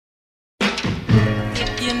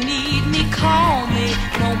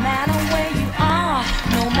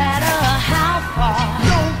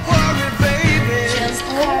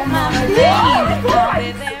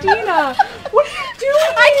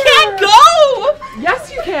I can't go!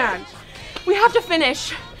 Yes, you can. We have to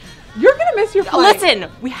finish. You're gonna miss your flight. Listen,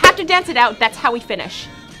 we have to dance it out. That's how we finish.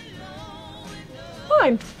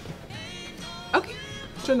 Fine. Okay,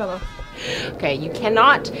 Janella. Okay, you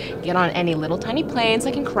cannot get on any little tiny planes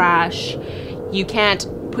that can crash. You can't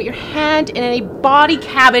put your hand in any body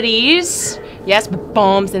cavities. Yes, with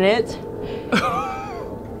bombs in it.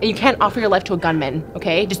 And you can't offer your life to a gunman,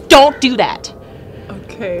 okay? Just don't do that.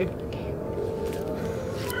 Okay.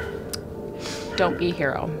 Don't be a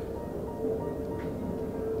hero.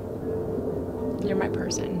 You're my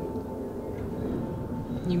person.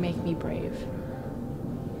 You make me brave.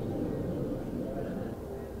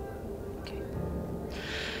 Okay.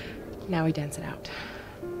 Now we dance it out.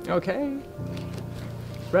 Okay.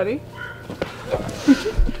 Ready?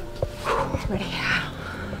 Ready?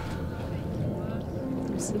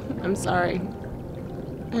 I'm sorry.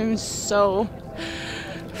 I'm so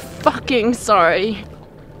fucking sorry.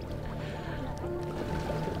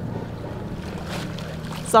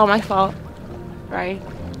 It's all my fault, right?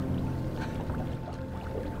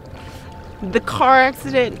 The car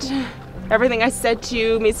accident, everything I said to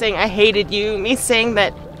you, me saying I hated you, me saying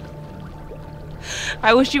that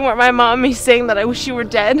I wish you weren't my mom, me saying that I wish you were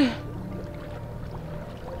dead.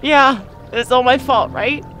 Yeah, it's all my fault,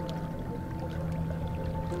 right?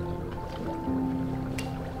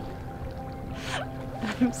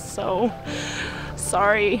 I'm so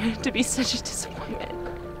sorry to be such a disappointment.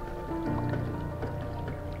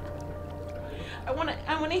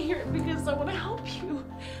 I wanna hear it because I wanna help you.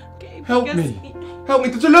 Okay? Help me. Help me.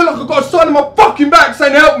 Does it look like I've got a sign on my fucking back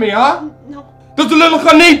saying help me, huh? No. Does it look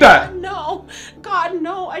like I need that? No. God,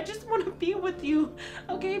 no. I just want to be with you.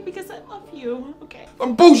 Okay? Because I love you. Okay?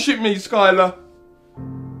 Don't bullshit me, Skylar.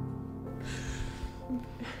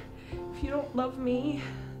 If you don't love me,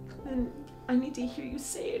 then I need to hear you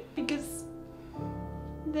say it because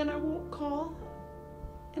then I won't call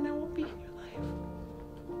and I won't be in your life.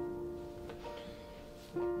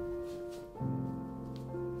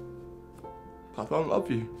 I don't love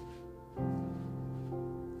you.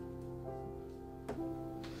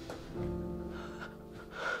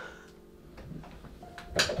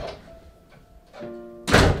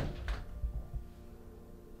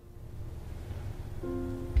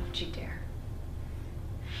 Don't you dare.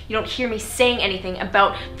 You don't hear me saying anything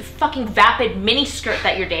about the fucking vapid miniskirt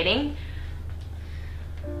that you're dating.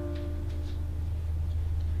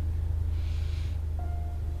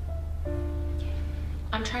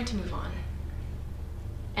 I'm trying to move on.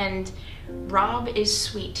 And Rob is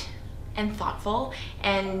sweet and thoughtful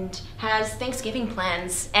and has Thanksgiving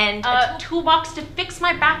plans and a toolbox to fix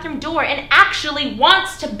my bathroom door and actually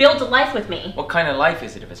wants to build a life with me. What kind of life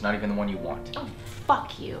is it if it's not even the one you want? Oh,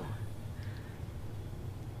 fuck you.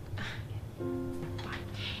 Fine.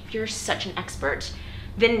 If you're such an expert,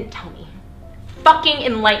 then tell me. Fucking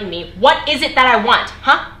enlighten me. What is it that I want,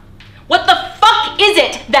 huh? What the fuck is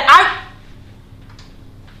it that I